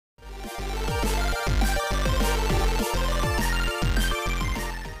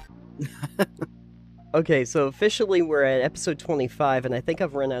Okay, so officially we're at episode 25, and I think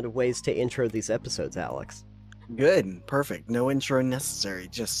I've run out of ways to intro these episodes, Alex. Good, perfect. No intro necessary.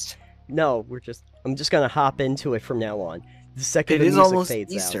 Just No, I'm just gonna hop into it from now on. The second it the is music almost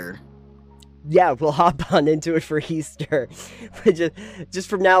fades Easter. out. Yeah, we'll hop on into it for Easter. just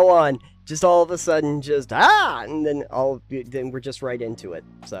from now on, just all of a sudden, and then we're just right into it.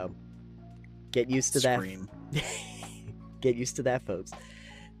 So get used to Scream. that. Get used to that, folks.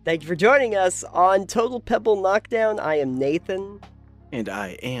 Thank you for joining us on Total Pebble Knockdown. I am Nathan. And I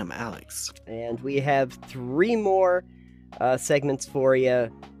am Alex. And we have 3 more segments for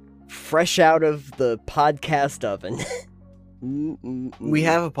you, fresh out of the podcast oven. We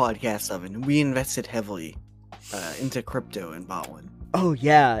have a podcast oven. We invested heavily into crypto and bought one. Oh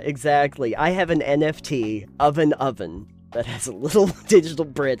yeah, exactly. I have an NFT of an oven that has a little digital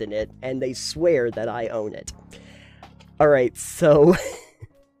Brit in it, and they swear that I own it. Alright, so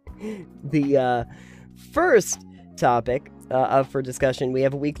the first topic up for discussion, we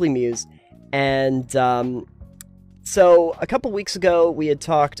have a weekly muse, and so a couple weeks ago we had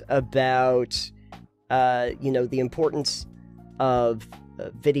talked about the importance of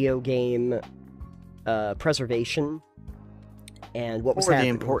video game preservation and what was happening. The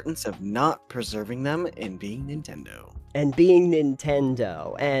importance of not preserving them and being Nintendo.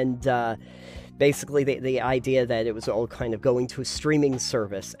 And basically the idea that it was all kind of going to a streaming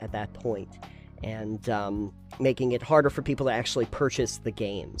service at that point, and making it harder for people to actually purchase the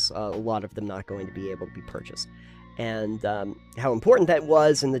games, a lot of them not going to be able to be purchased, and how important that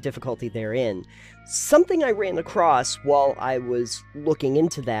was and the difficulty therein. Something I ran across while I was looking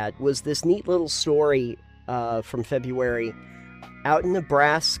into that was this neat little story from February out in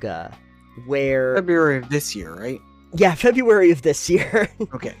Nebraska, where... February of this year, right? Yeah, February of this year.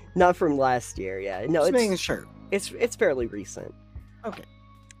 Okay. Not from last year, yeah. No, Just making sure. It's fairly recent. Okay.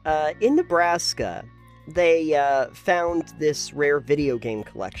 In Nebraska, they found this rare video game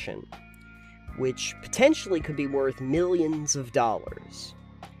collection, which potentially could be worth millions of dollars.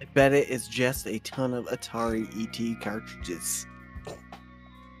 I bet it is just a ton of Atari ET cartridges.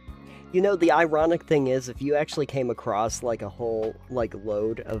 You know, the ironic thing is, if you actually came across like a whole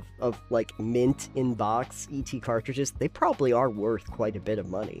load of mint in box ET cartridges, they probably are worth quite a bit of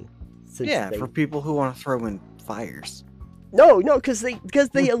money. For people who want to throw in fires. No, because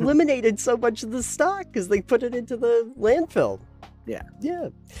they eliminated so much of the stock because they put it into the landfill. Yeah.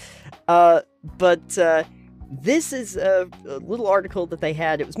 But this is a little article that they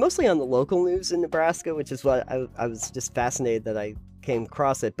had. It was mostly on the local news in Nebraska, which is what I was just fascinated that I came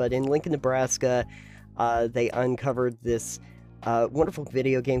across it. But in Lincoln, Nebraska, they uncovered this wonderful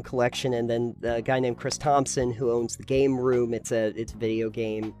video game collection, and then a guy named Chris Thompson, who owns the Game Room. It's a video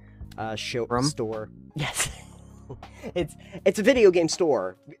game store. Yes. It's a video game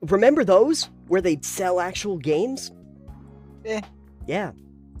store. Remember those where they'd sell actual games? Yeah.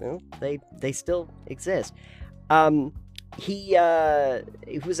 Well, they still exist. He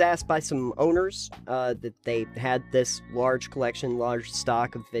was asked by some owners that they had this large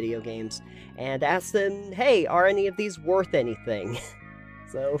stock of video games, and asked them, hey, are any of these worth anything?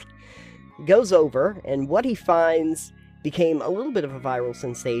 So he goes over, and what he finds became a little bit of a viral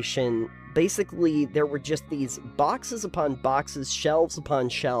sensation. Basically, there were just these boxes upon boxes, shelves upon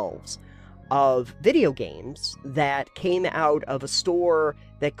shelves of video games that came out of a store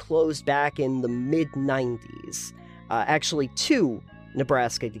that closed back in the mid-90s. Actually, 2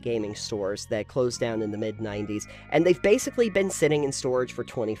 Nebraska gaming stores that closed down in the mid-90s, and they've basically been sitting in storage for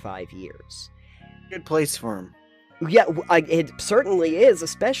 25 years. Good place for them. Yeah, it certainly is,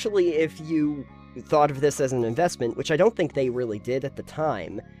 especially if you thought of this as an investment, which I don't think they really did at the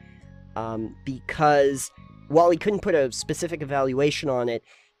time, because while he couldn't put a specific evaluation on it,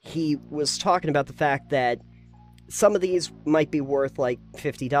 he was talking about the fact that some of these might be worth like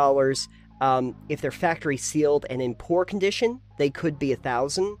 $50. If they're factory sealed and in poor condition, they could be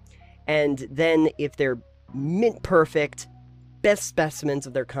 $1,000. And then if they're mint perfect, best specimens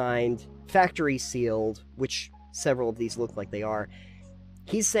of their kind, factory sealed, which several of these look like they are,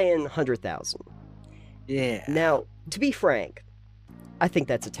 he's saying $100,000. Yeah. Now, to be frank, I think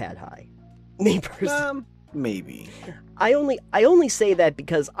that's a tad high. Me personally. Maybe. I only say that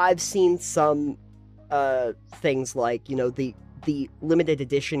because I've seen some things like, the limited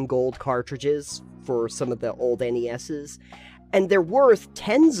edition gold cartridges for some of the old NESs, and they're worth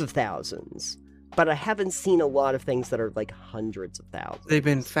tens of thousands, but I haven't seen a lot of things that are like hundreds of thousands. They've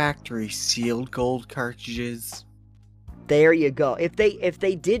been factory sealed gold cartridges. There you go. If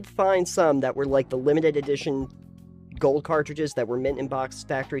they did find some that were like the limited edition gold cartridges that were mint in box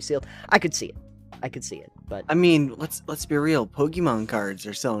factory sealed, I could see it. But I mean, let's be real. Pokemon cards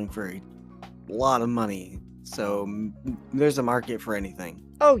are selling for lot of money. So there's a market for anything.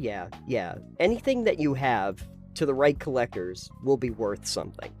 Oh yeah, yeah. Anything that you have to the right collectors will be worth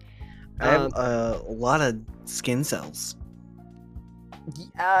something. I have a lot of skin cells.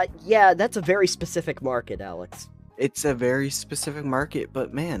 Yeah, that's a very specific market, Alex. It's a very specific market,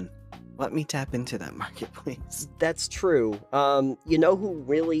 but man, let me tap into that market, please. That's true. You know who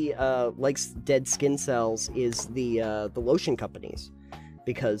really likes dead skin cells is the lotion companies,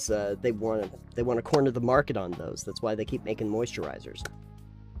 because they want to corner the market on those. That's why they keep making moisturizers.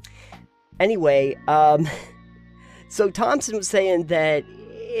 Anyway, so Thompson was saying that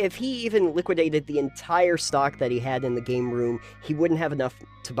if he even liquidated the entire stock that he had in the game room, he wouldn't have enough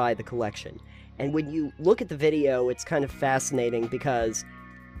to buy the collection. And when you look at the video, it's kind of fascinating because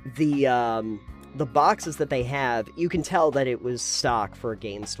the boxes that they have, you can tell that it was stock for a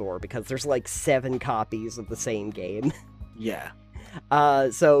game store because there's like 7 copies of the same game. Yeah.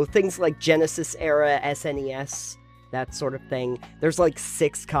 So things like Genesis era, SNES, that sort of thing. There's like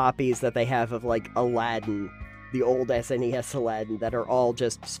 6 copies that they have of like Aladdin, the old SNES Aladdin, that are all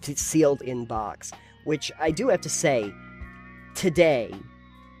just sealed in box. Which I do have to say, today,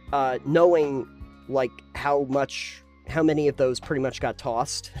 knowing like how many of those pretty much got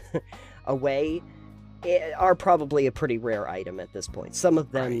tossed away, are probably a pretty rare item at this point. Some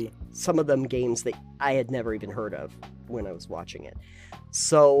of them games that I had never even heard of when I was watching it.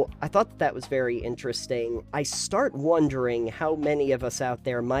 So I thought that was very interesting. I start wondering how many of us out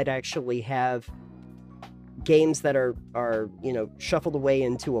there might actually have games that are shuffled away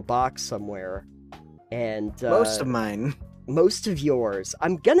into a box somewhere. And most of mine. Most of yours.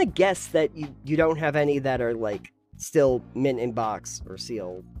 I'm gonna guess that you don't have any that are like still mint in box or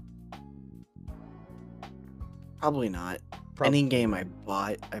sealed. Probably not. Any game I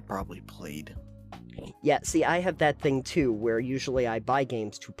bought, I probably played. Yeah, see, I have that thing too, where usually I buy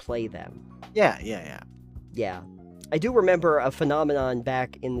games to play them. Yeah. Yeah. I do remember a phenomenon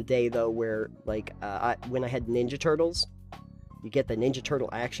back in the day, though, where, like, when I had Ninja Turtles, you get the Ninja Turtle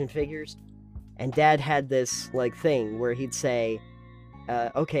action figures, and Dad had this, like, thing where he'd say,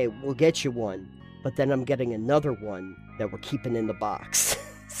 okay, we'll get you one, but then I'm getting another one that we're keeping in the box.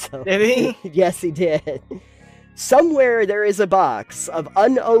 So, did he? Yes, he did. Somewhere there is a box of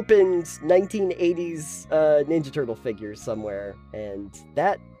unopened 1980s Ninja Turtle figures somewhere, and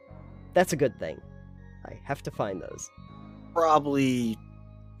that's a good thing. I have to find those. Probably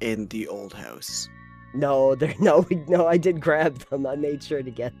in the old house. No, I did grab them. I made sure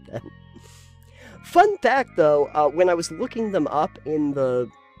to get them. Fun fact, though, when I was looking them up in the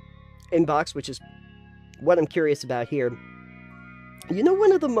inbox, which is what I'm curious about here, you know,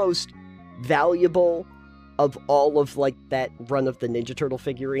 one of the most valuable of all of, like, that run of the Ninja Turtle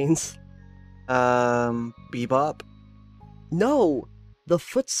figurines? Bebop? No, the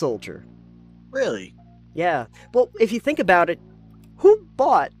Foot Soldier. Really? Yeah. Well, if you think about it, who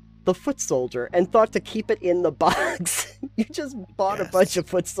bought the Foot Soldier and thought to keep it in the box? You just bought a bunch of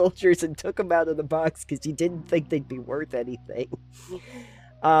Foot Soldiers and took them out of the box because you didn't think they'd be worth anything.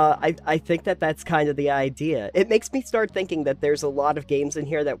 I think that's kind of the idea. It makes me start thinking that there's a lot of games in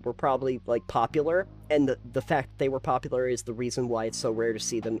here that were probably, like, popular, and the fact that they were popular is the reason why it's so rare to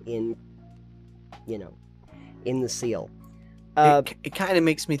see them in the seal. It kind of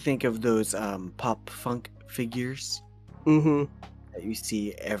makes me think of those pop funk figures that you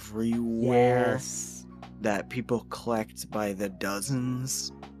see everywhere. Yes. That people collect by the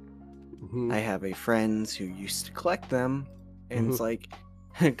dozens. I have a friend who used to collect them, and it's like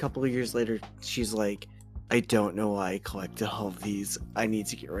a couple of years later, she's like, I don't know why I collected all of these. I need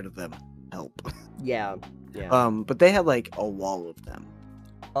to get rid of them. Help. Yeah. But they had like a wall of them.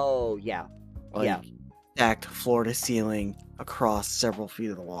 Oh, yeah. Like, stacked floor to ceiling across several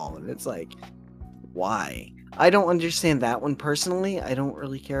feet of the wall, and it's like, why? I don't understand that one personally. I don't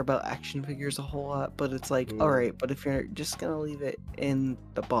really care about action figures a whole lot, but it's like, alright, but if you're just gonna leave it in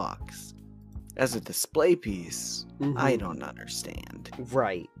the box as a display piece, I don't understand.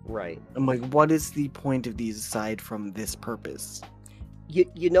 Right. I'm like, what is the point of these aside from this purpose?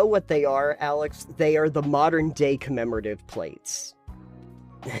 You know what they are, Alex? They are the modern day commemorative plates.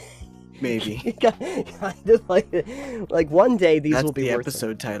 Maybe. Kind of like one day these will be the worth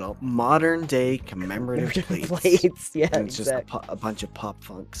episode title. Modern day commemorative plates. Yeah, and it's just a bunch of pop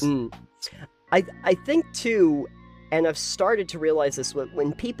funks. I think too, and I've started to realize this,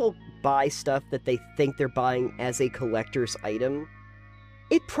 when people buy stuff that they think they're buying as a collector's item,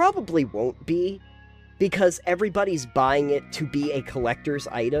 it probably won't be, because everybody's buying it to be a collector's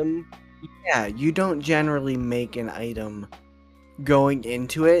item. Yeah, you don't generally make an item going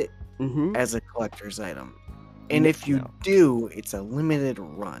into it as a collector's item. And if you do, it's a limited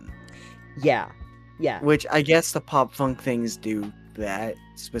run. Yeah. Yeah. Which I guess the pop funk things do that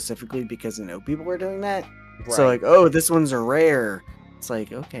specifically because people were doing that. So Right. like, oh, this one's a rare. It's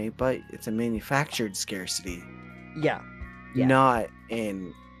like, okay, but it's a manufactured scarcity, Yeah. Yeah. not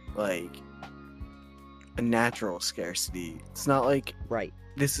in like a natural scarcity. It's not like Right.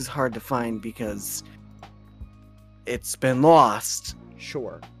 this is hard to find because it's been lost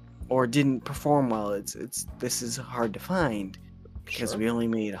Sure. or didn't perform well. This is hard to find because Sure. we only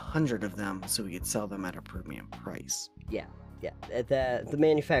made 100 of them, so we could sell them at a premium price. Yeah. Yeah. The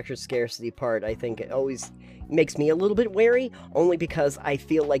manufacturer scarcity part, I think, it always makes me a little bit wary, only because I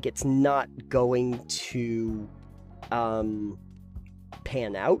feel like it's not going to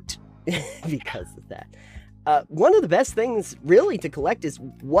pan out because of that. One of the best things really to collect is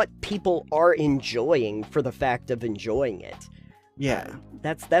what people are enjoying for the fact of enjoying it. Yeah.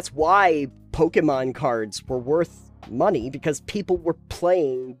 That's why Pokemon cards were worth money, because people were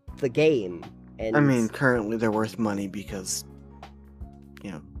playing the game. And I mean, currently they're worth money because,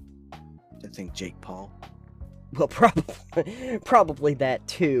 I think Jake Paul. well, probably that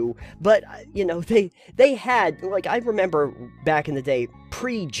too. But they had, like, I remember back in the day,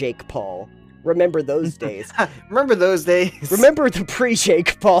 pre-Jake Paul. Remember those days? Remember those days? Remember the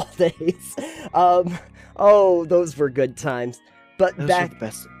pre-Jake Paul days? Oh, those were good times. But Those were the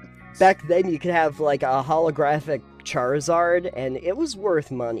best. back then, you could have like a holographic Charizard, and it was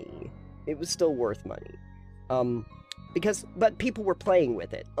worth money. It was still worth money. But people were playing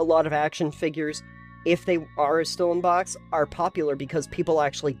with it. A lot of action figures, if they are still in box, are popular because people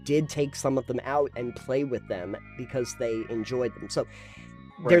actually did take some of them out and play with them because they enjoyed them. So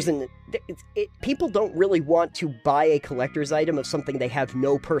there's people don't really want to buy a collector's item of something they have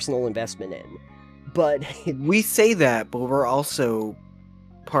no personal investment in. But we say that, but we're also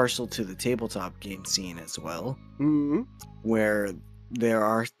partial to the tabletop game scene as well, where there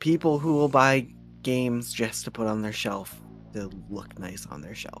are people who will buy games just to put on their shelf to look nice on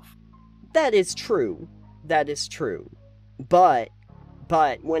their shelf. That is true. That is true. But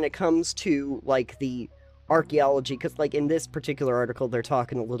when it comes to like the archaeology, because like in this particular article they're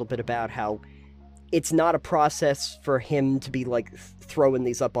talking a little bit about how it's not a process for him to be like throwing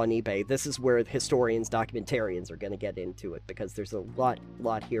these up on eBay. This is where historians, documentarians are going to get into it, because there's a lot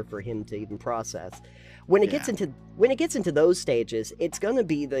here for him to even process. When it gets into those stages, it's going to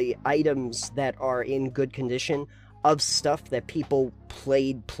be the items that are in good condition of stuff that people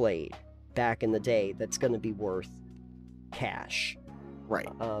played back in the day that's going to be worth cash. Right.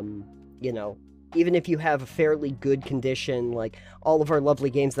 Even if you have a fairly good condition, like all of our lovely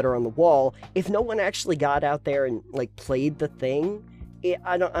games that are on the wall, if no one actually got out there and like played the thing,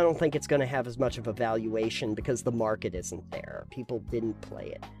 I don't think it's going to have as much of a valuation because the market isn't there. People didn't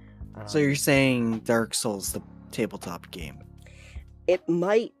play it. So you're saying Dark Souls, the tabletop game? It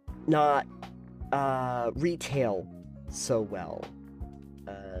might not retail so well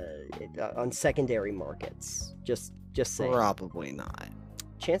on secondary markets. Just saying. Probably not.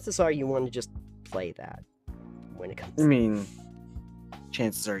 Chances are you want to just play that when it comes. I mean,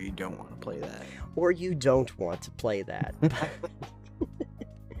 chances are you don't want to play that, or you don't want to play that.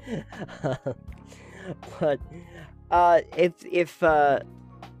 But if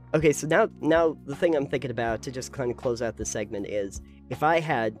okay, so now the thing I'm thinking about to just kind of close out this segment is if I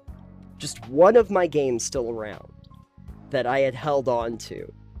had just one of my games still around that I had held on to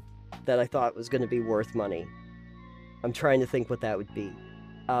that I thought was going to be worth money. I'm trying to think what that would be.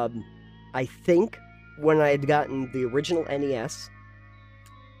 I think when I had gotten the original NES,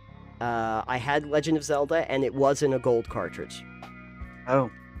 I had Legend of Zelda, and it was in a gold cartridge. Oh,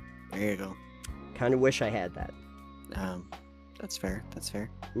 there you go. Kind of wish I had that. That's fair. That's fair.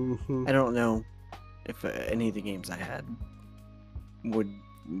 Mm-hmm. I don't know if any of the games I had would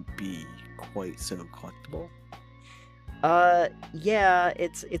be quite so collectible. Yeah,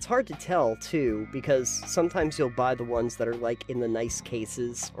 it's hard to tell too, because sometimes you'll buy the ones that are like in the nice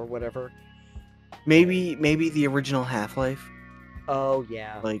cases or whatever. Maybe the original Half-Life. Oh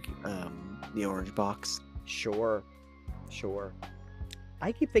yeah. Like the orange box. Sure.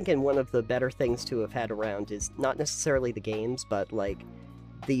 I keep thinking one of the better things to have had around is not necessarily the games, but like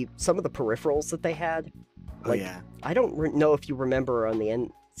some of the peripherals that they had. Like, oh yeah. I don't know if you remember on the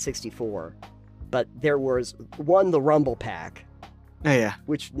N64, but there was the Rumble Pack. Oh yeah.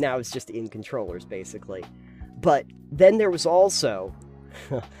 Which now is just in controllers basically. But then there was also,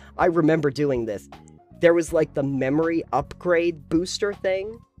 I remember doing this, there was like the memory upgrade booster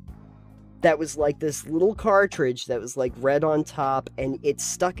thing. That was like this little cartridge that was like red on top, and it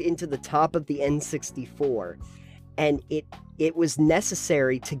stuck into the top of the N64. And it was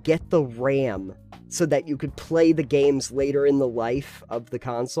necessary to get the RAM so that you could play the games later in the life of the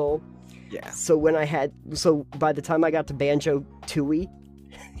console. Yeah. So by the time I got to Banjo-Tooie,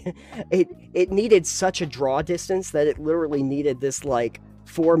 it needed such a draw distance that it literally needed this like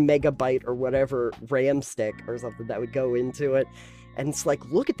 4 megabyte or whatever RAM stick or something that would go into it. And it's like,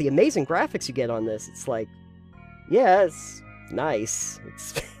 look at the amazing graphics you get on this. It's like, yeah, it's nice.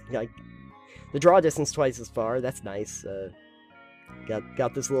 It's like the draw distance twice as far. That's nice.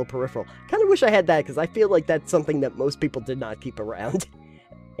 Got this little peripheral. Kind of wish I had that, because I feel like that's something that most people did not keep around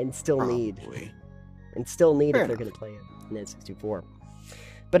and still need. And still need if they're going to play it in N64.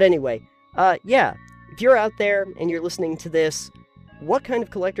 But anyway, yeah, if you're out there and you're listening to this, what kind of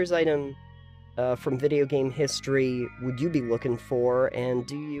collector's item from video game history would you be looking for? And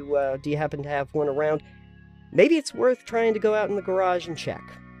do you happen to have one around? Maybe it's worth trying to go out in the garage and check.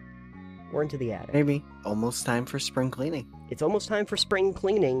 Or into the attic. Maybe. Almost time for spring cleaning. It's almost time for spring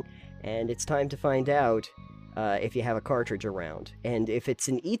cleaning, and it's time to find out if you have a cartridge around. And if it's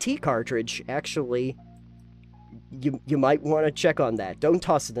an ET cartridge, actually, you might want to check on that. Don't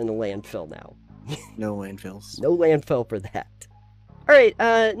toss it in a landfill now. No landfills. No landfill for that. Alright,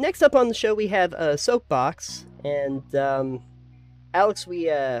 next up on the show we have Soapbox, and Alex, we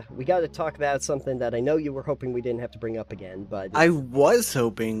got to talk about something that I know you were hoping we didn't have to bring up again, but... I was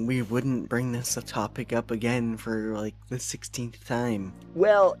hoping we wouldn't bring this topic up again for, like, the 16th time.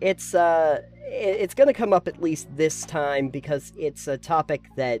 Well, it's going to come up at least this time, because it's a topic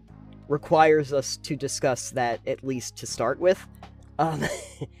that requires us to discuss that, at least to start with.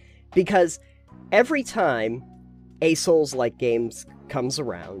 Because every time a Souls-like game comes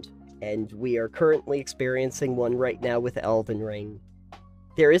around, and we are currently experiencing one right now with Elden Ring,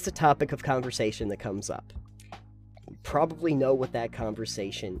 there is a topic of conversation that comes up. You probably know what that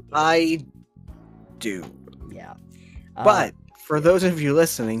conversation is. I do. Yeah. But, for those of you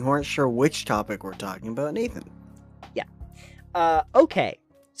listening who aren't sure which topic we're talking about, Nathan. Yeah. Okay.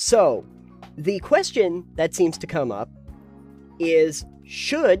 So, the question that seems to come up is,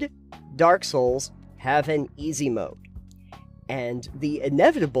 should Dark Souls have an easy mode? And the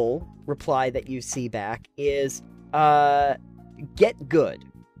inevitable reply that you see back is, get good.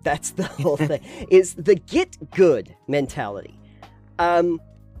 That's the whole thing, is the get good mentality.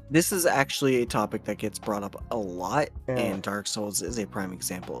 This is actually a topic that gets brought up a lot, and Dark Souls is a prime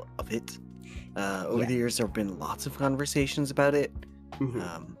example of it. Over the years, there have been lots of conversations about it.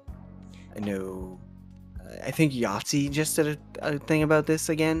 Mm-hmm. I know, I think Yahtzee just did a thing about this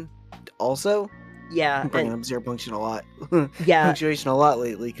again, also. Yeah, I'm bringing up Zero Punctuation a lot. Yeah, Punctuation a lot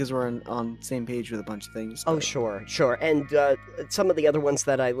lately because we're on the same page with a bunch of things. Oh, but... sure. And some of the other ones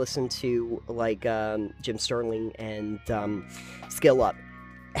that I listen to, like Jim Sterling and Skill Up,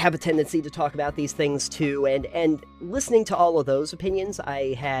 have a tendency to talk about these things too. And listening to all of those opinions,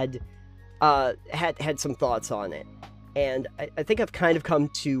 I had some thoughts on it. And I think I've kind of come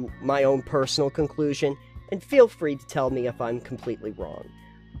to my own personal conclusion. And feel free to tell me if I'm completely wrong.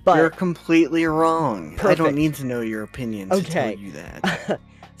 But you're completely wrong. Perfect. I don't need to know your opinion to tell you that.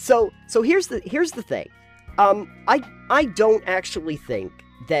 So here's the thing. I don't actually think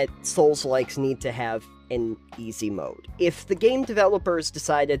that Souls-likes need to have an easy mode. If the game developers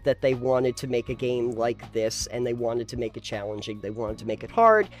decided that they wanted to make a game like this, and they wanted to make it challenging, they wanted to make it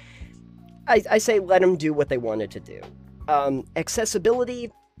hard, I say let them do what they wanted to do.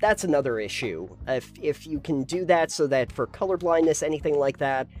 Accessibility, that's another issue. If you can do that so that for colorblindness, anything like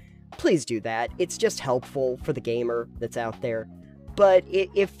that, please do that. It's just helpful for the gamer that's out there. But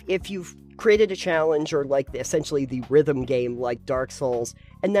if you've created a challenge or like essentially the rhythm game like Dark Souls,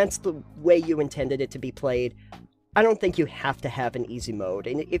 and that's the way you intended it to be played, I don't think you have to have an easy mode.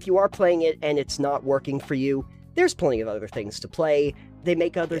 And if you are playing it and it's not working for you, there's plenty of other things to play. They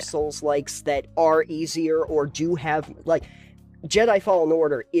make other Souls-likes that are easier or do have, like, Jedi Fallen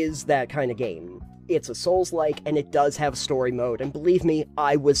Order is that kind of game. It's a Souls-like, and it does have story mode, and believe me,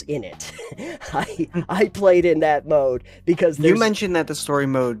 I was in it. I played in that mode, because You mentioned that the story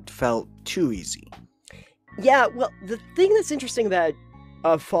mode felt too easy. Yeah, well, the thing that's interesting about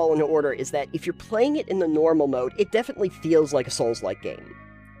Fallen Order is that if you're playing it in the normal mode, it definitely feels like a Souls-like game,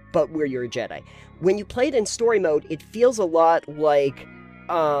 but where you're a Jedi. When you play it in story mode, it feels a lot like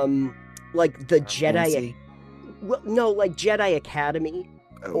the Jedi... Well, no, like Jedi Academy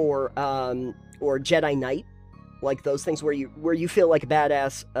or Jedi Knight, like those things where you feel like a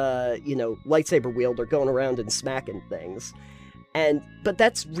badass, lightsaber wielder going around and smacking things, but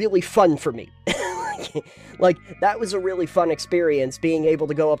that's really fun for me. Like that was a really fun experience, being able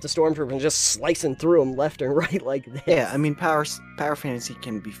to go up to Stormtroopers and just slicing through them left and right like this. Yeah, I mean, power fantasy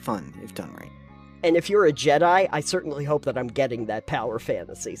can be fun if done right. And if you're a Jedi, I certainly hope that I'm getting that power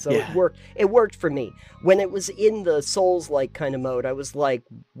fantasy. So Yeah. it worked for me. When it was in the Souls-like kind of mode, I was like,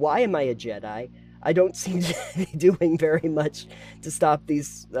 why am I a Jedi? I don't seem to be doing very much to stop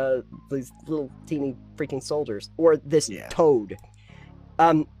these little teeny freaking soldiers. Or this toad.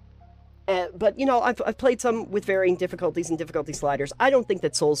 But, you know, I've played some with varying difficulties and difficulty sliders. I don't think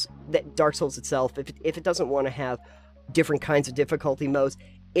that Dark Souls itself, if it doesn't want to have different kinds of difficulty modes,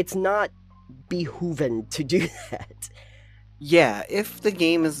 it's not behooven to do that. Yeah, if the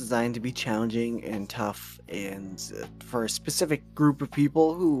game is designed to be challenging and tough and for a specific group of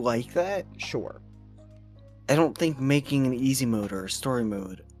people who like that, sure. I don't think making an easy mode or a story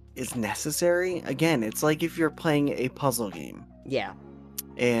mode is necessary. Again, it's like if you're playing a puzzle game. Yeah.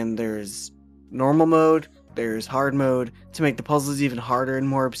 And there's normal mode, there's hard mode to make the puzzles even harder and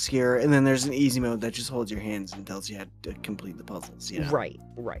more obscure, and then there's an easy mode that just holds your hands and tells you how to complete the puzzles, you know? Right.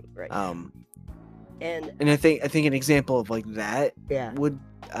 And I think an example of like that yeah. would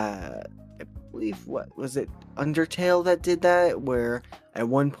I believe, what was it, Undertale that did that, where at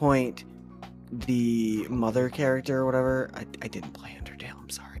one point the mother character or whatever, I didn't play Undertale, I'm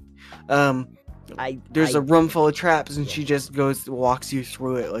sorry. There's a room full of traps and she just walks you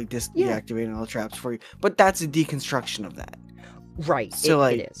through it, like deactivating all the traps for you. But that's a deconstruction of that. Right. So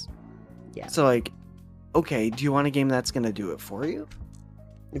it is. Yeah. So like, okay, do you want a game that's gonna do it for you?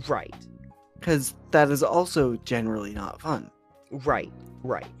 Right. Because that is also generally not fun. Right.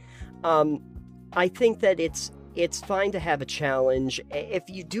 I think that it's fine to have a challenge. If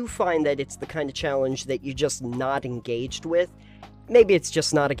you do find that it's the kind of challenge that you're just not engaged with, maybe it's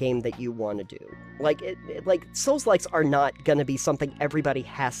just not a game that you want to do. Like Souls-likes are not going to be something everybody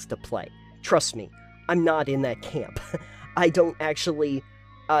has to play. Trust me, I'm not in that camp. I don't actually,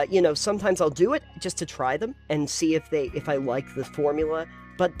 sometimes I'll do it just to try them and see if I like the formula,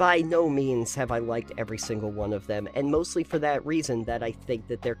 but by no means have I liked every single one of them, and mostly for that reason, that I think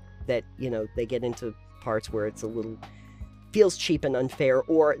that they get into parts where it's a little feels cheap and unfair,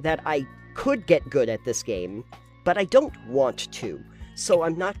 or that I could get good at this game, but I don't want to, so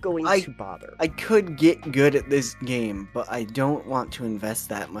I'm not going to bother. I could get good at this game, but I don't want to invest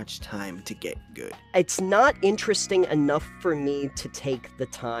that much time to get good. It's not interesting enough for me to take the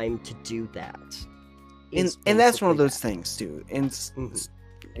time to do that. And that's one of those things, too. And,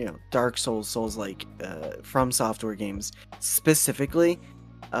 Dark Souls-like, From Software games, specifically,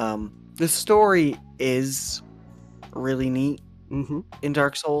 the story is really neat. In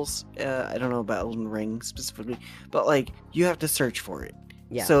Dark Souls. I don't know about Elden Ring specifically, but like you have to search for it.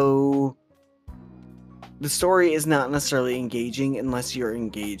 Yeah. So the story is not necessarily engaging unless you're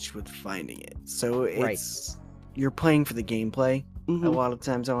engaged with finding it. So it's you're playing for the gameplay a lot of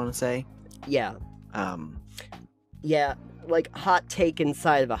times, I want to say. Yeah. Yeah, like hot take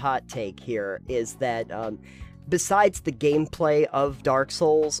inside of a hot take here is that besides the gameplay of Dark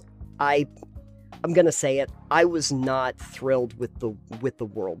Souls, I'm gonna say it, I was not thrilled with the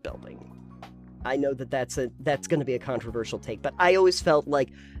world building. I know that's gonna be a controversial take, but I always felt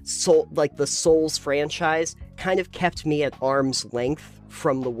like the Souls franchise kind of kept me at arm's length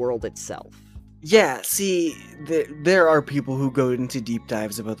from the world itself. Yeah, see, there are people who go into deep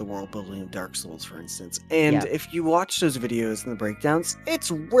dives about the world building of Dark Souls, for instance, and if you watch those videos and the breakdowns, it's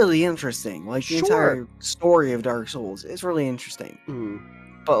really interesting. Like the entire story of Dark Souls is really interesting.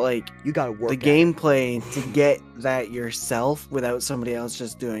 But like, you gotta work the gameplay to get that yourself without somebody else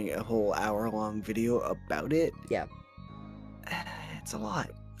just doing a whole hour-long video about it. Yeah, it's a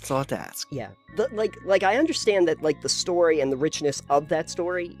lot. It's a lot to ask. Yeah, like I understand that like the story and the richness of that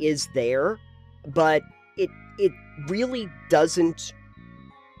story is there, but it really doesn't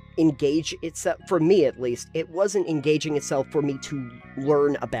engage itself. For me, at least, it wasn't engaging itself for me to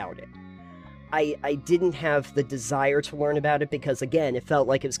learn about it. I didn't have the desire to learn about it because, again, it felt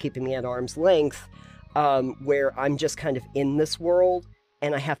like it was keeping me at arm's length, where I'm just kind of in this world,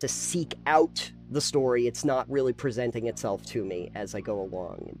 and I have to seek out the story. It's not really presenting itself to me as I go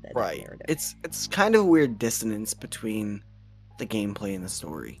along in that narrative. It's kind of a weird dissonance between the gameplay and the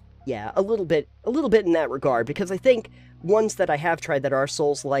story. Yeah, a little bit in that regard, because I think ones that I have tried that are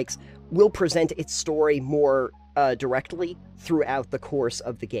Souls-likes will present its story more directly throughout the course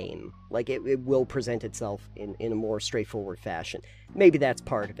of the game. Like, it will present itself in a more straightforward fashion. Maybe that's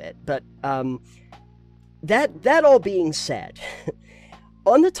part of it. But that all being said,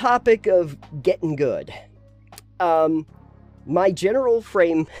 on the topic of getting good, my general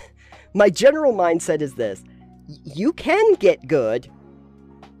mindset is this: you can get good.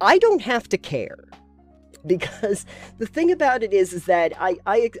 I don't have to care. Because the thing about it is that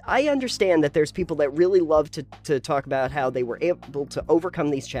I understand that there's people that really love to talk about how they were able to overcome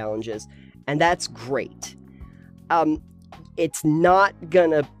these challenges and that's great. It's not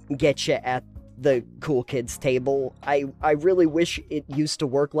gonna get you at the cool kids table. I really wish it used to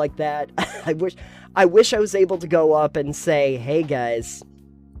work like that. I wish I was able to go up and say, "Hey guys,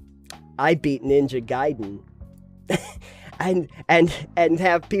 I beat Ninja Gaiden," and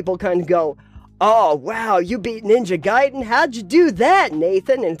have people kind of go, "Oh wow, you beat Ninja Gaiden? How'd you do that,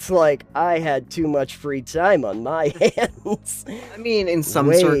 Nathan?" And it's like, I had too much free time on my hands. I mean, in some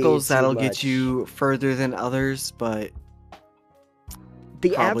Way circles too that'll much. get you further than others, but The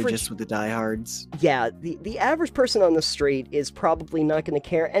probably average, just with the diehards. yeah, the average person on the street is probably not going to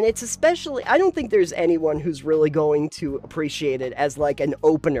care, and it's especially, I don't think there's anyone who's really going to appreciate it as like an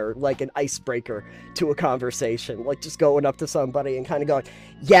opener, like an icebreaker to a conversation, like just going up to somebody and kind of going,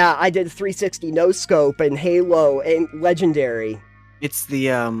 "Yeah, I did 360 no scope and Halo and Legendary." It's the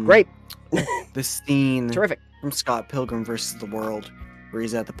Great. the scene Terrific. from Scott Pilgrim vs. the World, where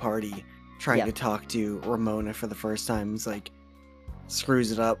he's at the party trying Yeah. to talk to Ramona for the first time. He's like,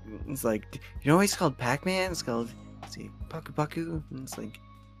 screws it up. It's like, you know why he's called Pac-Man? It's called, let's see, Paku Paku. And it's like,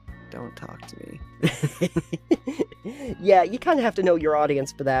 don't talk to me. Yeah, you kind of have to know your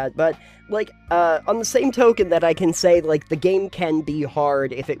audience for that, but like on the same token that I can say, like, the game can be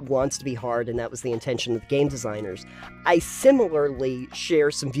hard if it wants to be hard, and that was the intention of the game designers. I similarly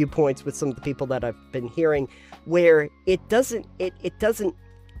share some viewpoints with some of the people that I've been hearing where it doesn't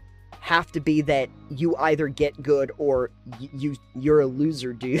have to be that you either get good or you're a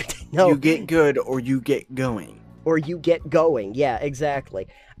loser, dude. No, You get good or you get going. or you get going. Yeah, exactly.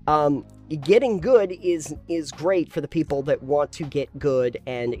 Getting good is great for the people that want to get good,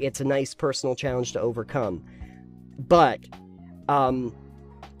 and it's a nice personal challenge to overcome. But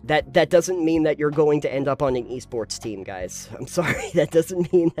that doesn't mean that you're going to end up on an esports team, guys. I'm sorry. That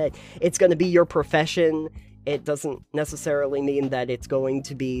doesn't mean that it's going to be your profession. It doesn't necessarily mean that it's going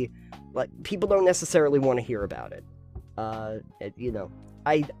to be, like, people don't necessarily want to hear about it. You know,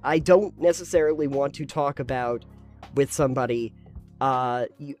 I don't necessarily want to talk about with somebody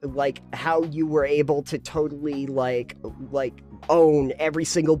like how you were able to totally like own every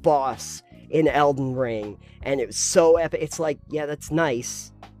single boss in Elden Ring, and it was so epic. It's like, yeah, that's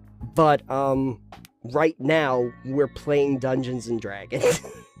nice, but right now we're playing Dungeons and Dragons.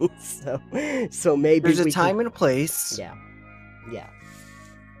 so maybe There's a we time and a place. yeah.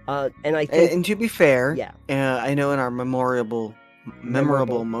 And I think, And to be fair, yeah. I know in our memorable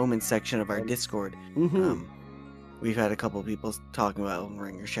moments section of our Discord, Mhm. we've had a couple of people talking about Elden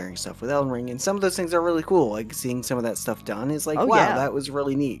Ring or sharing stuff with Elden Ring, and some of those things are really cool. Like, seeing some of that stuff done is like, Oh, wow, yeah. that was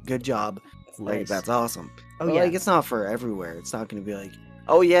really neat. Good job. It's Like, nice. that's awesome. Oh, But, yeah. like, it's not for everywhere. It's not going to be like,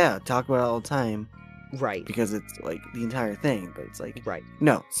 oh yeah, talk about it all the time, Right. because it's like the entire thing. But it's like, Right.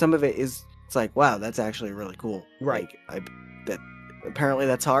 no, some of it is. It's like, wow, that's actually really cool. Right. Like, apparently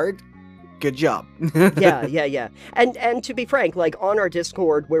that's hard. Good job. Yeah. And to be frank, like, on our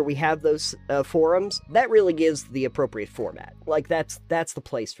Discord where we have those forums, that really gives the appropriate format. Like, that's the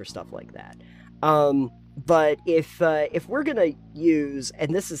place for stuff like that. But if we're gonna use,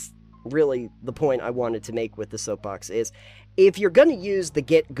 and this is really the point I wanted to make with the Soapbox, is if you're gonna use the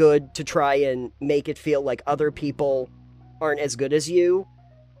get good to try and make it feel like other people aren't as good as you,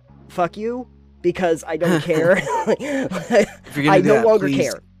 fuck you, because I don't care. If you're gonna I do no that, longer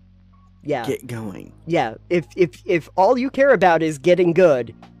please care. Yeah. Get going. Yeah, if all you care about is getting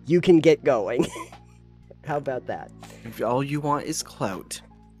good, you can get going. How about that? If all you want is clout.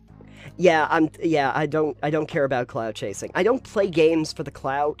 Yeah, I don't care about clout chasing. I don't play games for the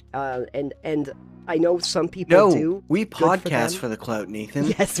clout, and I know some people No, do. we Good for podcast them. for the clout, Nathan.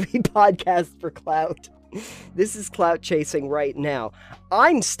 Yes, we podcast for clout. This is clout chasing right now.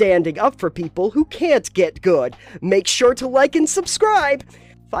 I'm standing up for people who can't get good. Make sure to like and subscribe.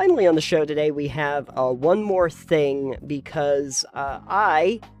 Finally on the show today, we have one more thing, because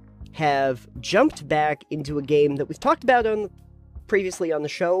I have jumped back into a game that we've talked about previously on the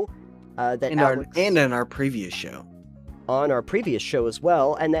show. That And in our previous show. on our previous show as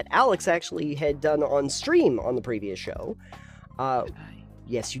well, and that Alex actually had done on stream on the previous show.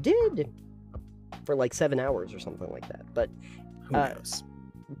 Yes, you did. For like 7 hours or something like that. But Who knows?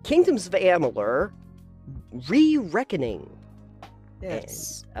 Kingdoms of Amalur Re-Reckoning.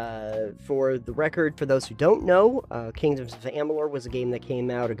 Yes. And, for the record, for those who don't know, Kingdoms of Amalur was a game that came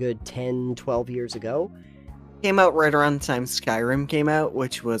out a good 10, 12 years ago. Came out right around the time Skyrim came out,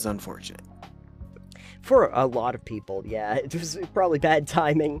 which was unfortunate. For a lot of people, yeah. It was probably bad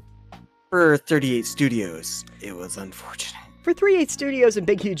timing. For 38 Studios, it was unfortunate. For 3-8 Studios and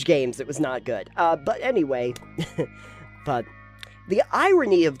Big Huge Games, it was not good. But anyway, but The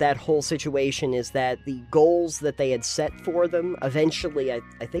irony of that whole situation is that the goals that they had set for them, eventually, I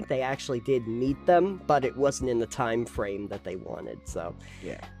think they actually did meet them, but it wasn't in the time frame that they wanted, so...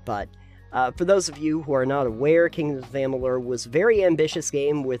 Yeah. But for those of you who are not aware, Kingdoms of Amalur was a very ambitious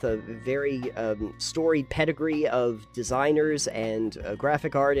game with a very storied pedigree of designers and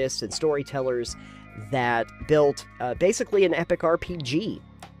graphic artists and storytellers that built basically an epic RPG.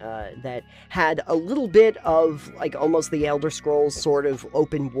 That had a little bit of, like, almost the Elder Scrolls sort of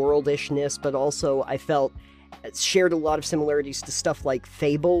open-world-ishness, but also, I felt, shared a lot of similarities to stuff like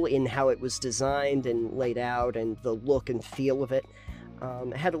Fable in how it was designed and laid out and the look and feel of it.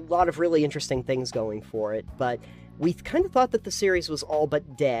 It had a lot of really interesting things going for it, but we kind of thought that the series was all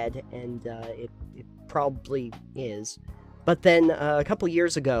but dead, and it probably is. But then, a couple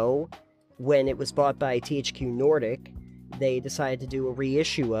years ago, when it was bought by THQ Nordic, they decided to do a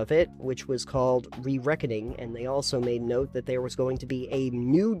reissue of it, which was called Re-Reckoning, and they also made note that there was going to be a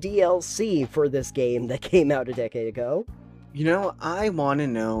new DLC for this game that came out a decade ago. You know, I want to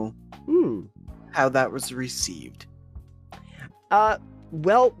know how that was received.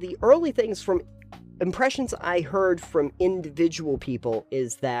 Well, the early things from impressions I heard from individual people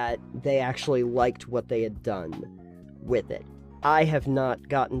is that they actually liked what they had done with it. I have not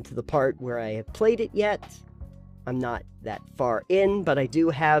gotten to the part where I have played it yet. I'm not that far in, but I do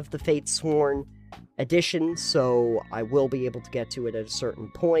have the Fatesworn edition, so I will be able to get to it at a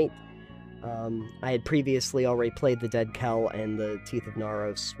certain point. I had previously already played the Dead Kell and the Teeth of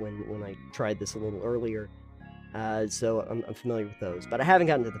Naros when I tried this a little earlier, so I'm familiar with those. But I haven't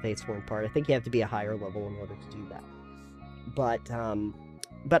gotten to the Fatesworn part. I think you have to be a higher level in order to do that.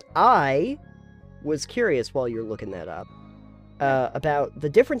 But I was curious while you're looking that up, about the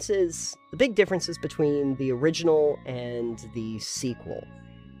differences, the big differences between the original and the sequel,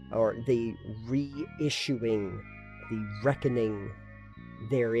 or the reissuing, the reckoning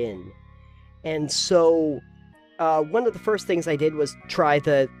therein. And so, one of the first things I did was try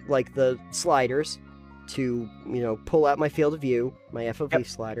the sliders to, pull out my field of view, my FOV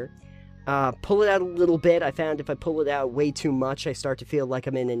slider. Pull it out a little bit. I found if I pull it out way too much, I start to feel like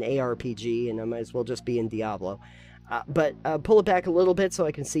I'm in an ARPG, and I might as well just be in Diablo. But pull it back a little bit so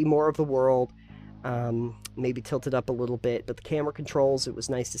I can see more of the world. Maybe tilt it up a little bit. But the camera controls, it was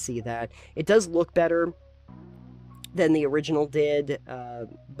nice to see that. It does look better than the original did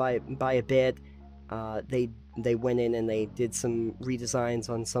by a bit. They went in and they did some redesigns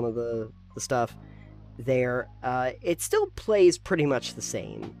on some of the stuff there. It still plays pretty much the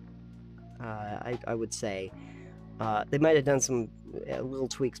same, I would say. They might have done some little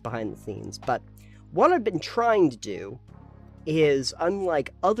tweaks behind the scenes, but what I've been trying to do is,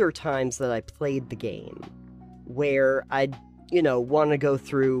 unlike other times that I played the game, where I'd, want to go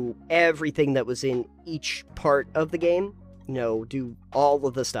through everything that was in each part of the game, do all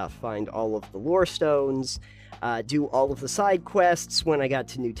of the stuff, find all of the lore stones, do all of the side quests when I got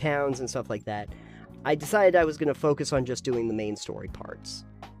to new towns and stuff like that, I decided I was going to focus on just doing the main story parts.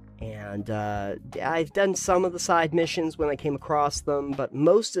 And I've done some of the side missions when I came across them, but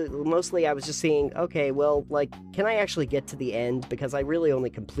mostly I was just seeing, okay, well, can I actually get to the end? Because I really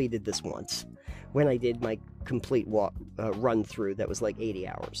only completed this once when I did my complete run-through that was 80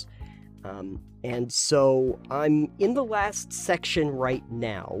 hours. And so I'm in the last section right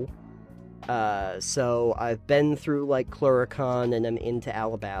now. So I've been through, Cluricon, and I'm into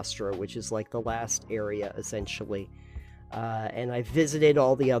Alabastra, which is, the last area, essentially. And I visited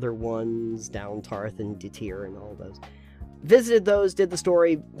all the other ones, Downtarth and Detir and all those. Visited those, did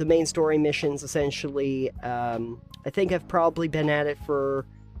the main story missions, essentially. I think I've probably been at it for,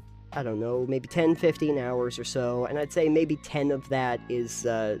 I don't know, maybe 10, 15 hours or so, and I'd say maybe 10 of that is,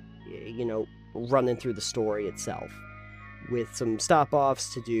 running through the story itself, with some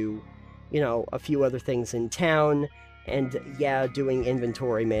stop-offs to do, a few other things in town. And yeah, doing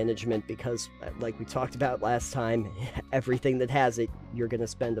inventory management, because like we talked about last time, everything that has it, you're going to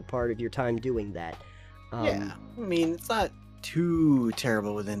spend a part of your time doing that. Yeah, I mean, it's not too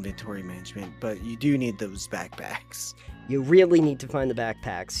terrible with inventory management, but you do need those backpacks. You really need to find the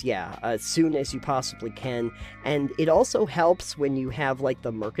backpacks, yeah, as soon as you possibly can. And it also helps when you have,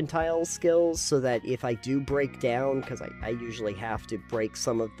 the mercantile skills, so that if I do break down, because I usually have to break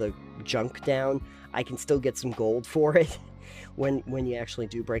some of the junk down, I can still get some gold for it when you actually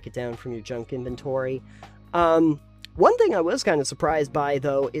do break it down from your junk inventory. One thing I was kind of surprised by,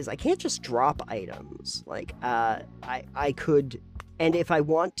 though, is I can't just drop items. I could... And if I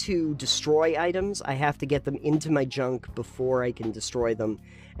want to destroy items, I have to get them into my junk before I can destroy them.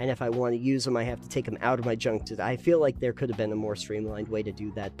 And if I want to use them, I have to take them out of my junk. I feel like there could have been a more streamlined way to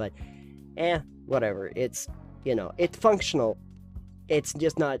do that, but whatever. It's, it's functional. it's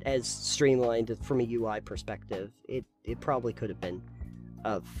just not as streamlined from a UI perspective. It probably could have been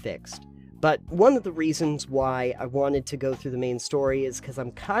fixed. But one of the reasons why I wanted to go through the main story is because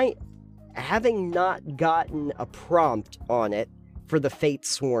having not gotten a prompt on it for the Fate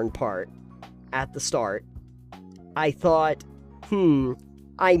Sworn part at the start, I thought,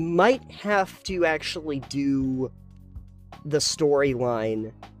 I might have to actually do the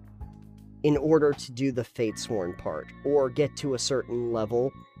storyline in order to do the Fate Sworn part, or get to a certain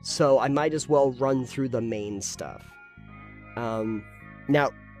level, so I might as well run through the main stuff. Now,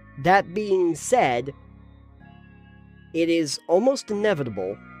 that being said, it is almost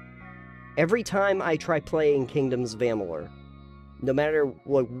inevitable, every time I try playing Kingdoms of Amalur, no matter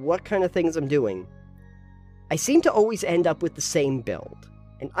what kind of things I'm doing, I seem to always end up with the same build.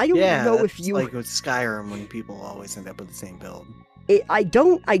 And I don't know if you... like with Skyrim, when people always end up with the same build. I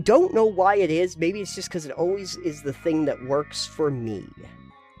don't know why it is. Maybe it's just because it always is the thing that works for me.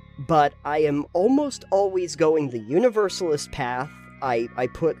 But I am almost always going the Universalist path. I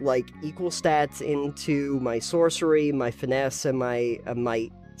put, like, equal stats into my sorcery, my finesse, and my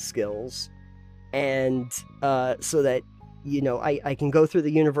might skills. And so that, you know, I can go through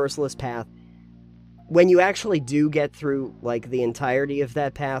the Universalist path. When you actually do get through, like, the entirety of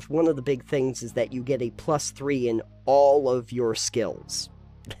that path, one of the big things is that you get a +3 in all of your skills.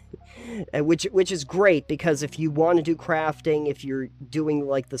 which is great, because if you want to do crafting, if you're doing,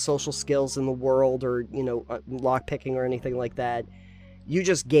 like, the social skills in the world, or, you know, lockpicking or anything like that, you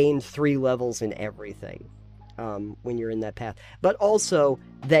just gained 3 levels in everything when you're in that path. But also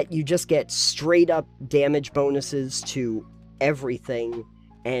that you just get straight-up damage bonuses to everything,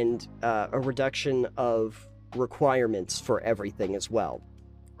 and a reduction of requirements for everything as well.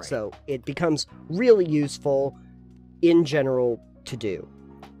 Right. So it becomes really useful in general to do.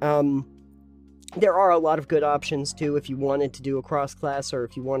 There are a lot of good options too if you wanted to do a cross-class, or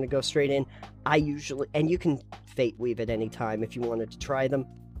if you want to go straight in. And you can fate weave at any time if you wanted to try them.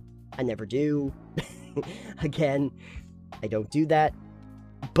 I never do. Again, I don't do that.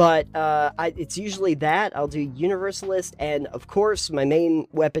 But it's usually that. I'll do Universalist, and of course my main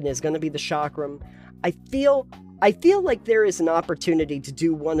weapon is going to be the Chakram. I feel like there is an opportunity to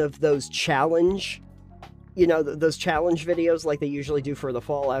do one of those challenge, you know, those challenge videos like they usually do for the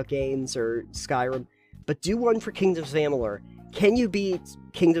Fallout games or Skyrim, but do one for Kingdoms of Amalur. Can you beat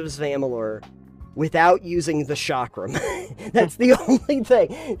Kingdoms of Amalur without using the Chakram? That's the only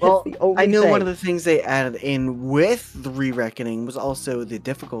thing. Well, I know one of the things they added in with the Re-Reckoning was also the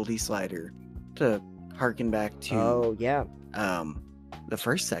difficulty slider, to harken back to the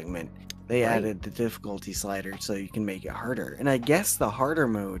first segment. They added the difficulty slider so you can make it harder. And I guess the harder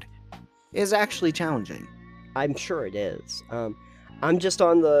mode is actually challenging. I'm sure it is. I'm just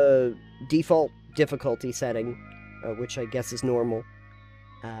on the default difficulty setting, which I guess is normal.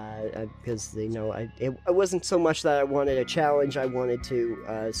 Because, you know, it wasn't so much that I wanted a challenge, I wanted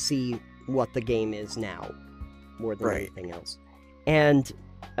to see what the game is now, more than anything else. And,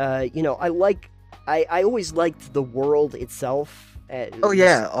 you know, I always liked the world itself.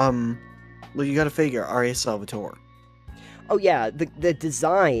 Well, you gotta figure, Aria Salvatore. Oh yeah, the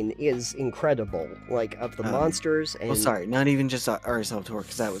design is incredible, like, of the monsters, and... Well, sorry, not even just Aria Salvatore,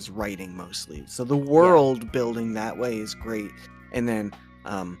 because that was writing mostly. So the world building that way is great, and then...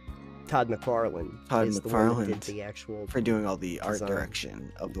 Todd McFarlane is the one that did the actual for doing all the art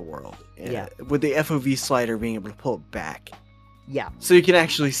direction of the world. Yeah. With the FOV slider being able to pull it back. Yeah. So you can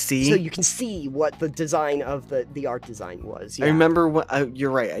actually see. So you can see what the design of the art design was. Yeah. I remember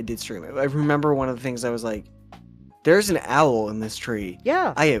you're right, I did stream it. I remember one of the things I was like, there's an owl in this tree.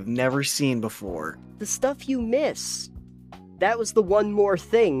 Yeah. I have never seen before. The stuff you miss. That was the one more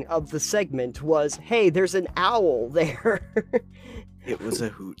thing of the segment was, hey, there's an owl there. It was a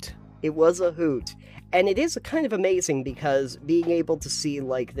hoot. It was a hoot. And it is kind of amazing because being able to see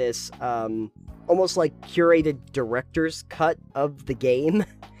like this almost like curated director's cut of the game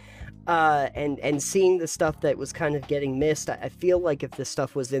and seeing the stuff that was kind of getting missed, I feel like if this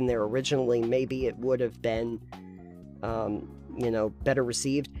stuff was in there originally, maybe it would have been, you know, better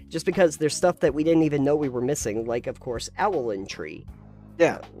received. Just because there's stuff that we didn't even know we were missing, like, of course, Owlin Tree.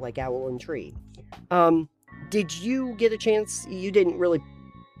 Yeah. Like Owlin Tree. Did you get a chance? You didn't really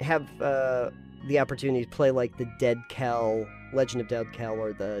have the opportunity to play, like, the Dead Kel, Legend of Dead Kel,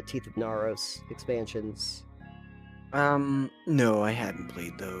 or the Teeth of Naros expansions? No, I hadn't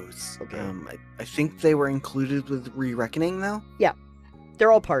played those. Okay. I think they were included with Re-Reckoning, though? Yeah.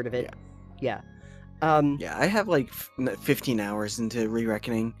 They're all part of it. Yeah. Yeah, I have, like, 15 hours into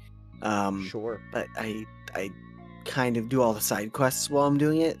Re-Reckoning. Sure. But I kind of do all the side quests while I'm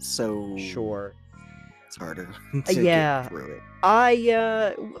doing it, so... Sure. it's harder to Yeah. get through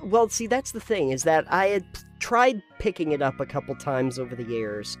it. Well, see, that's the thing, is that I had tried picking it up a couple times over the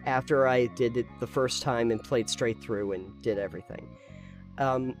years after I did it the first time and played straight through and did everything.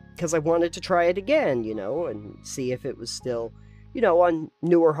 Because I wanted to try it again, and see if it was still, on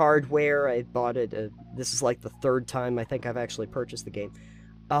newer hardware. I bought it. This is like the third time I think I've actually purchased the game.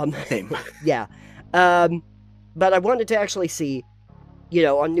 Same. Yeah. But I wanted to actually see,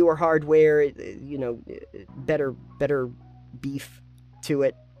 on newer hardware, better beef to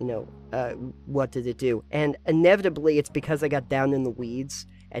it, what did it do? And inevitably, it's because I got down in the weeds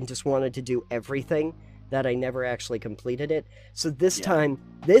and just wanted to do everything that I never actually completed it. So this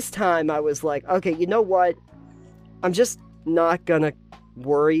time I was like, okay, you know what? I'm just not gonna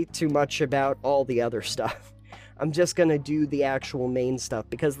worry too much about all the other stuff. I'm just gonna do the actual main stuff,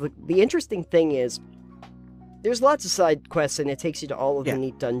 because the interesting thing is, there's lots of side quests, and it takes you to all of the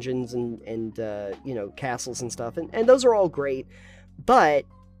neat dungeons and castles and stuff, and those are all great, but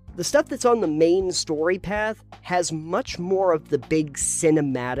the stuff that's on the main story path has much more of the big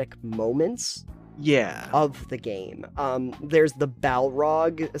cinematic moments of the game. There's the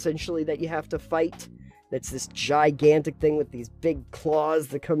Balrog, essentially, that you have to fight. That's this gigantic thing with these big claws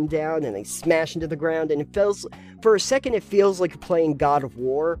that come down and they smash into the ground, and for a second it feels like you're playing God of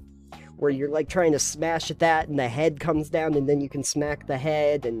War, where you're like trying to smash at that and the head comes down and then you can smack the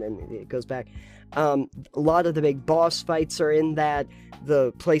head and then it goes back. A lot of the big boss fights are in that.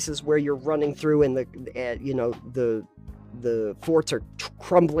 The places where you're running through and the forts are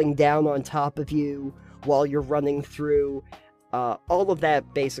crumbling down on top of you while you're running through. All of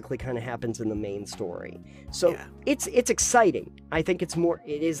that basically kind of happens in the main story. So it's exciting. I think it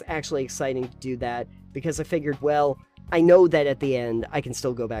is actually exciting to do that, because I figured, well, I know that at the end I can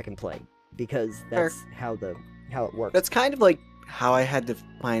still go back and play, because that's how it works. That's kind of like how I had to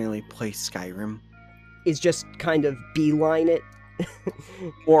finally play Skyrim. Is just kind of beeline it.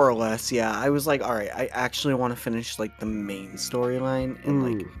 More or less, yeah. I was like, all right, I actually want to finish like the main storyline,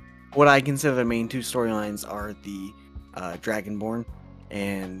 and like what I consider the main two storylines are the Dragonborn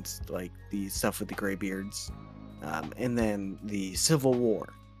and like the stuff with the Greybeards, and then the Civil War.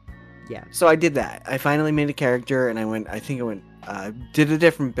 Yeah. So I did that. I finally made a character, and I did a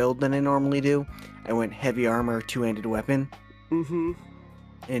different build than I normally do. I went heavy armor, two-handed weapon. Mm-hmm.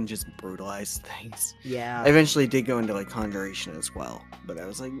 And just brutalized things. Yeah. I eventually did go into like conjuration as well, but I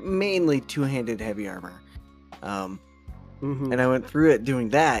was like mainly two-handed heavy armor. And I went through it doing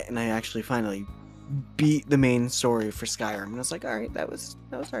that, and I actually finally beat the main story for Skyrim. And I was like, all right, that was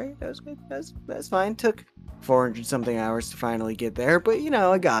all right. That was good. That's fine. Took 400 something hours to finally get there, but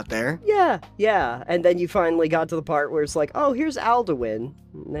I got there. Yeah. And then you finally got to the part where it's like, oh, here's Alduin.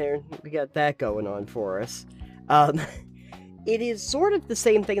 There, we got that going on for us. It is sort of the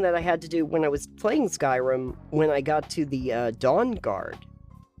same thing that I had to do when I was playing Skyrim when I got to the Dawn Guard.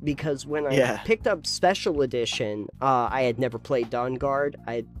 Because when I picked up Special Edition, I had never played Dawn Guard.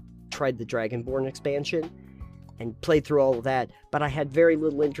 I had tried the Dragonborn expansion and played through all of that, but I had very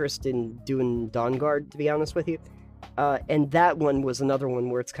little interest in doing Dawn Guard, to be honest with you. And that one was another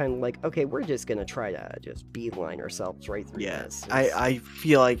one where it's kind of like, okay, we're just going to try to just beeline ourselves right through this. I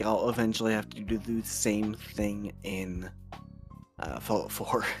feel like I'll eventually have to do the same thing in Fallout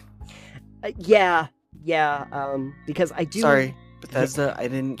 4. Because I do... Sorry, Bethesda, I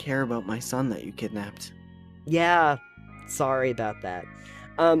didn't care about my son that you kidnapped. Yeah, sorry about that.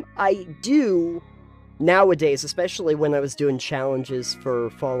 I do, nowadays, especially when I was doing challenges for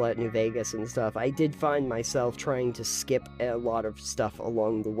Fallout New Vegas and stuff, I did find myself trying to skip a lot of stuff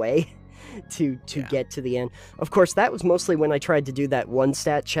along the way to get to the end. Of course, that was mostly when I tried to do that one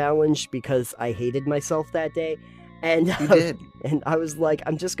stat challenge because I hated myself that day. And you did. And I was like,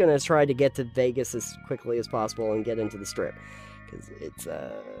 I'm just going to try to get to Vegas as quickly as possible and get into the Strip. Because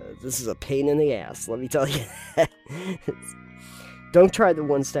this is a pain in the ass, let me tell you that. Don't try the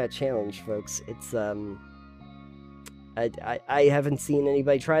one stat challenge, folks. It's, I haven't seen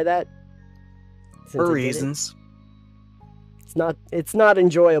anybody try that. For reasons. It's not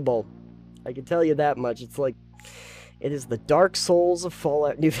enjoyable. I can tell you that much. It's like, it is the Dark Souls of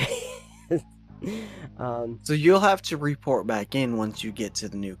Fallout New Vegas. So you'll have to report back in once you get to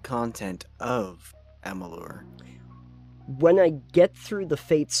the new content of Amalur. When I get through the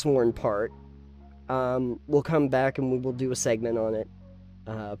Fatesworn part, we'll come back and we will do a segment on it.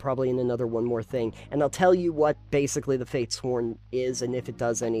 Probably in another One More Thing. And I'll tell you what basically the Fatesworn is and if it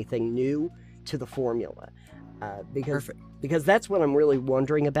does anything new to the formula. Because that's what I'm really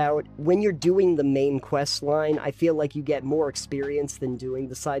wondering about. When you're doing the main quest line, I feel like you get more experience than doing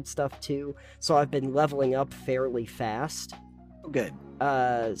the side stuff too. So I've been leveling up fairly fast. Good.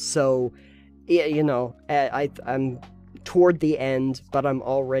 So yeah, you know, I'm toward the end, but I'm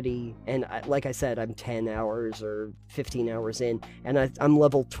already, and like I said, I'm 10 hours or 15 hours in, and I'm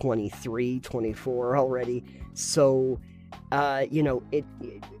level 23, 24 already. So, you know,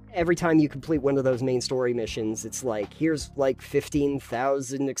 every time you complete one of those main story missions, it's like, here's like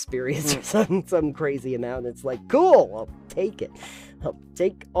 15,000 experience or some crazy amount. It's like, cool, I'll take it. I'll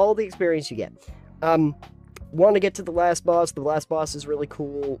take all the experience you get. Want to get to the last boss. The last boss is really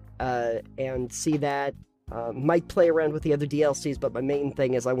cool, and see that. Might play around with the other DLCs, but my main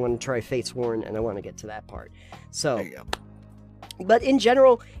thing is I want to try Fatesworn, and I want to get to that part. So, There you go. but in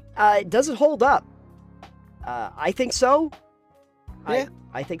general, does it hold up? I think so. Yeah.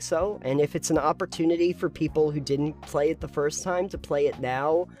 I think so. And if it's an opportunity for people who didn't play it the first time to play it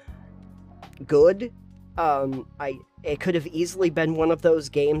now, good. It could have easily been one of those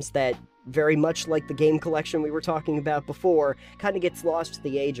games that, very much like the game collection we were talking about before, kind of gets lost to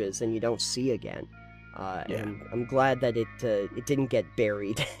the ages and you don't see again. And I'm glad that it didn't get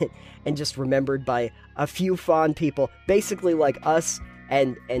buried and just remembered by a few fond people, basically like us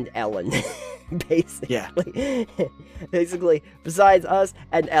and Ellen. Basically. Basically, besides us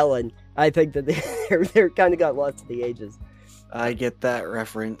and Ellen, I think that they're kind of got lost to the ages. I get that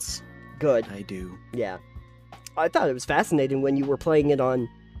reference. Good. I do. Yeah. I thought it was fascinating when you were playing it on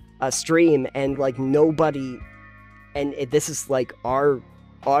a stream and like nobody, and this is like our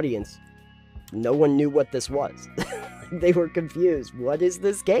audience, no one knew what this was. They were confused. What is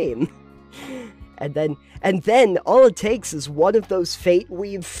this game? And then all it takes is one of those Fate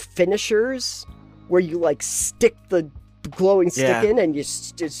Weave finishers where you like stick the glowing stick in and you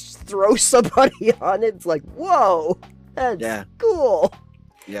just throw somebody on it. It's like, whoa, that's cool.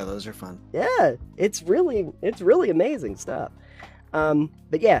 Yeah, those are fun. Yeah, it's really amazing stuff.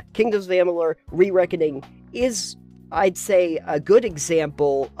 But yeah, Kingdoms of Amalur Re-Reckoning is, I'd say, a good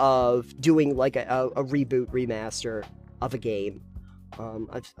example of doing like a reboot remaster of a game.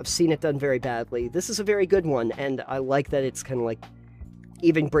 I've seen it done very badly. This is a very good one, and I like that it's kind of like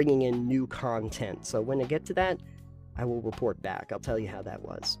even bringing in new content. So when I get to that, I will report back. I'll tell you how that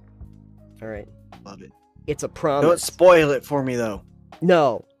was. All right. Love it. It's a promise. Don't spoil it for me, though.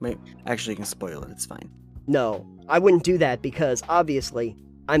 No. Wait, actually, you can spoil it. It's fine. No, I wouldn't do that because, obviously,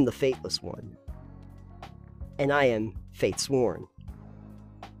 I'm the Fateless one. And I am Fatesworn.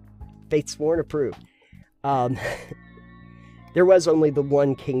 Fatesworn approved. There was only the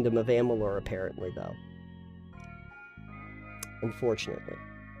one Kingdom of Amalur, apparently, though. Unfortunately.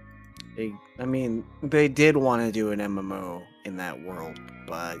 They did want to do an MMO in that world,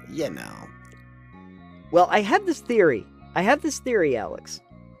 but, you know. Well, I have this theory, Alex,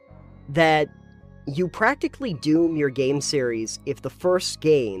 that you practically doom your game series if the first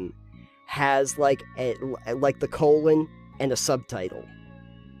game has like the colon and a subtitle.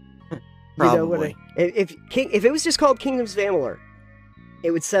 Probably. You know what if it was just called Kingdoms of Amalur,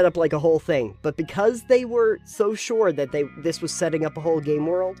 it would set up like a whole thing. But because they were so sure that this was setting up a whole game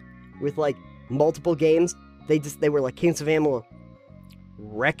world with like multiple games, they were like Kingdoms of Amalur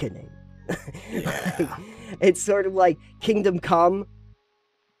Reckoning. Yeah. It's sort of like Kingdom Come ...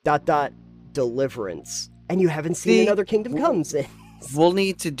 Deliverance, and you haven't seen another Kingdom Come since. We'll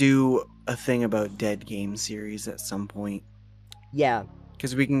need to do a thing about dead game series at some point. Yeah.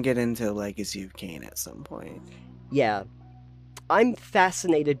 Because we can get into Legacy of Kain at some point. Yeah. I'm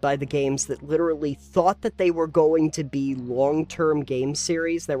fascinated by the games that literally thought that they were going to be long-term game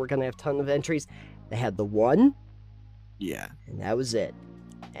series that were going to have a ton of entries. They had the one. Yeah. And that was it.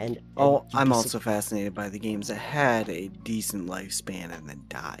 And I'm also fascinated by the games that had a decent lifespan and then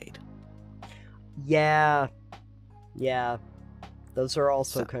died. Yeah. Yeah. Those are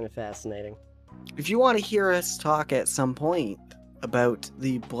also kind of fascinating. If you want to hear us talk at some point about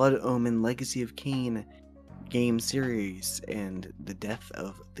the Blood Omen Legacy of Kain game series and the death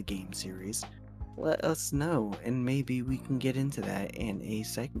of the game series, let us know, and maybe we can get into that in a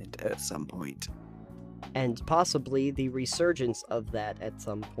segment at some point. And possibly the resurgence of that at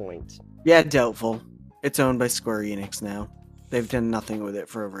some point. Yeah, doubtful. It's owned by Square Enix now. They've done nothing with it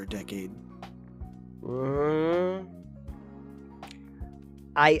for over a decade. The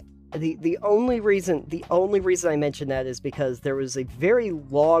only reason I mention that is because there was a very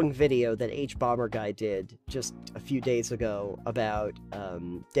long video that H Bomber Guy did just a few days ago about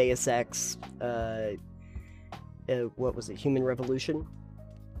Deus Ex, what was it, Human Revolution,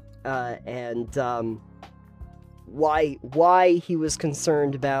 and why he was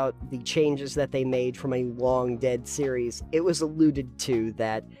concerned about the changes that they made from a long dead series. It was alluded to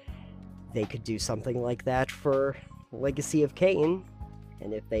that they could do something like that for Legacy of Kain.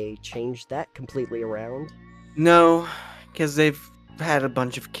 And if they changed that completely around? No, because they've had a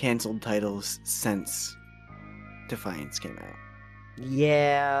bunch of canceled titles since Defiance came out.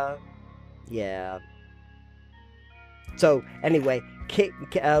 Yeah. So, anyway,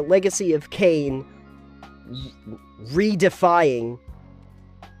 Legacy of Kain Redefying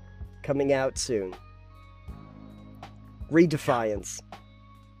coming out soon. Redefiance.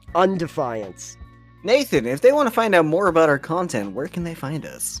 Undefiance. Nathan, if they want to find out more about our content, where can they find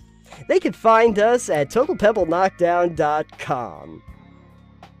us? They can find us at TotalPebbleKnockdown.com.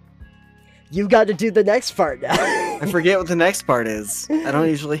 You got to do the next part now. I forget what the next part is. I don't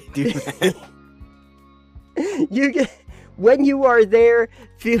usually do that. When you are there,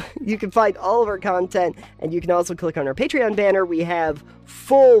 you can find all of our content, and you can also click on our Patreon banner. We have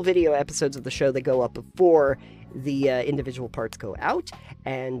full video episodes of the show that go up before the individual parts go out,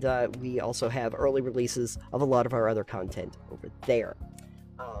 and we also have early releases of a lot of our other content over there.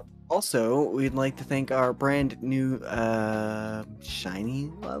 Also, we'd like to thank our brand new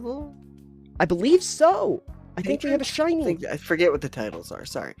shiny level. I believe so. I think we have a shiny. I forget what the titles are.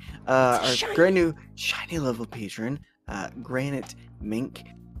 Sorry. Our brand new shiny level patron, Granite Mink.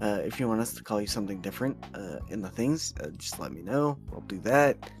 If you want us to call you something different in the things, just let me know. We'll do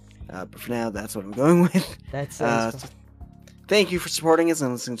that. But for now, that's what I'm going with. That sounds fun. Thank you for supporting us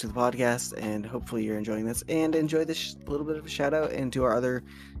and listening to the podcast, and hopefully you're enjoying this and enjoy this little bit of a shout out and to our other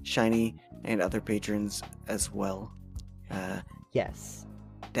shiny and other patrons as well. Yes.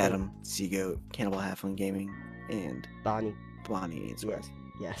 Datum, Seagoat, Cannibal Halfling Gaming, and Bonnie as well.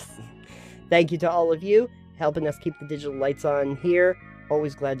 Yes. Thank you to all of you helping us keep the digital lights on here.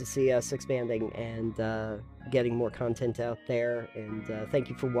 Always glad to see us expanding and getting more content out there. And thank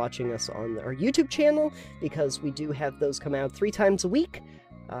you for watching us on our YouTube channel, because we do have those come out 3 times a week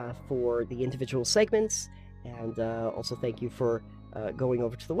for the individual segments. And also thank you for going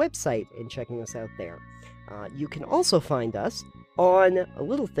over to the website and checking us out there. You can also find us on a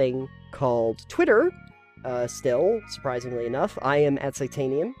little thing called Twitter. Still, surprisingly enough, I am at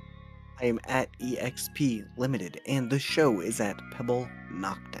Satanium. I am at EXP Limited, and the show is at Pebble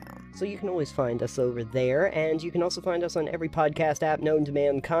Knockdown. So you can always find us over there, and you can also find us on every podcast app known to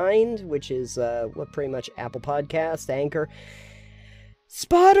mankind, which is pretty much Apple Podcasts, Anchor,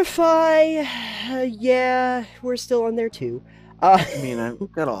 Spotify. Yeah, we're still on there too. I mean,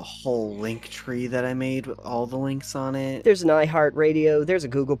 I've got a whole link tree that I made with all the links on it. There's an iHeartRadio, there's a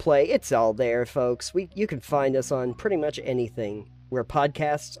Google Play, it's all there, folks. You can find us on pretty much anything where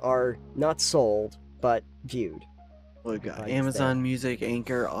podcasts are not sold, but viewed. We've got Amazon Music,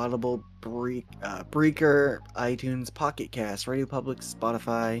 Anchor, Audible, Breaker, iTunes, Pocket Cast, Radio Public,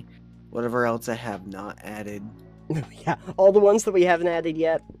 Spotify, whatever else I have not added. Yeah, all the ones that we haven't added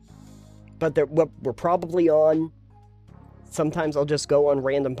yet, but we're probably on. Sometimes I'll just go on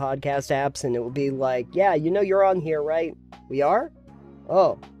random podcast apps and it will be like, yeah, you know you're on here, right? We are?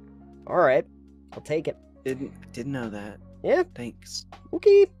 Oh, alright. I'll take it. Didn't know that. Yeah. Thanks.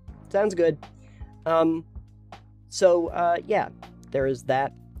 Okay. Sounds good. Yeah, there is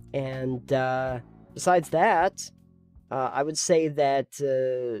that. And besides that, I would say that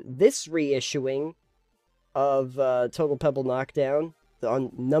this reissuing of Total Pebble Knockdown,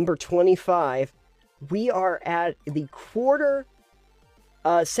 on number 25, we are at the quarter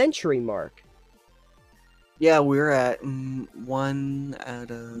century mark. Yeah, we're at 1 out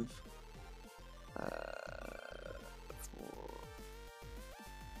of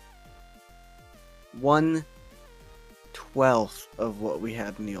 1/12 of what we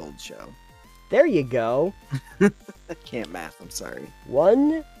had in the old show. There you go. I can't math, I'm sorry.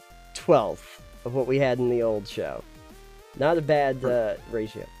 1/12 of what we had in the old show. Not a bad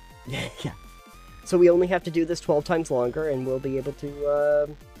ratio. Yeah. So we only have to do this 12 times longer, and we'll be able to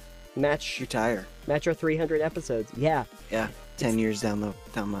retire. Match our 300 episodes. Yeah. Yeah. 10 years down the.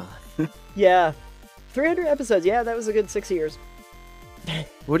 Yeah. 300 episodes. Yeah, that was a good 6 years.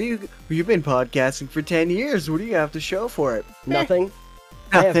 You've been podcasting for 10 years. What do you have to show for it? Nothing.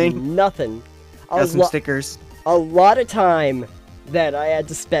 Nothing. I have nothing. Got some stickers. A lot of time that I had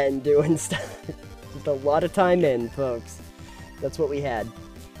to spend doing stuff. Just a lot of time in, folks. That's what we had.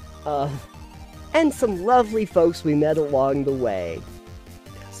 And some lovely folks we met along the way.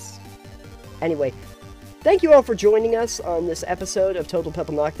 Yes. Anyway, thank you all for joining us on this episode of Total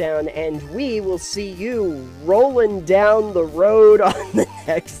Pebble Knockdown, and we will see you rolling down the road on the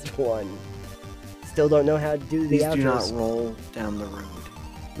next one. Still don't know how to do the outros. Please do not roll down the road.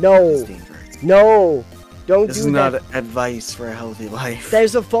 No. It's dangerous. No. Don't do that. This is not advice for a healthy life.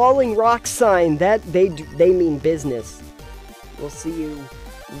 There's a falling rock sign. That they mean business. We'll see you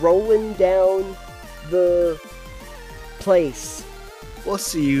rolling down the place. We'll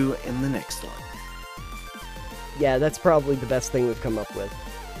see you in the next one. Yeah, that's probably the best thing we've come up with.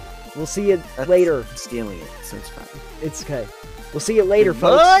 We'll see you That's later. Stealing it, so it's fine. It's okay. We'll see you later,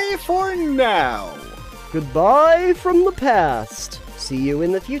 folks. Bye for now. Goodbye from the past. See you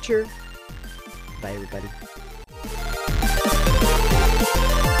in the future. Bye, everybody.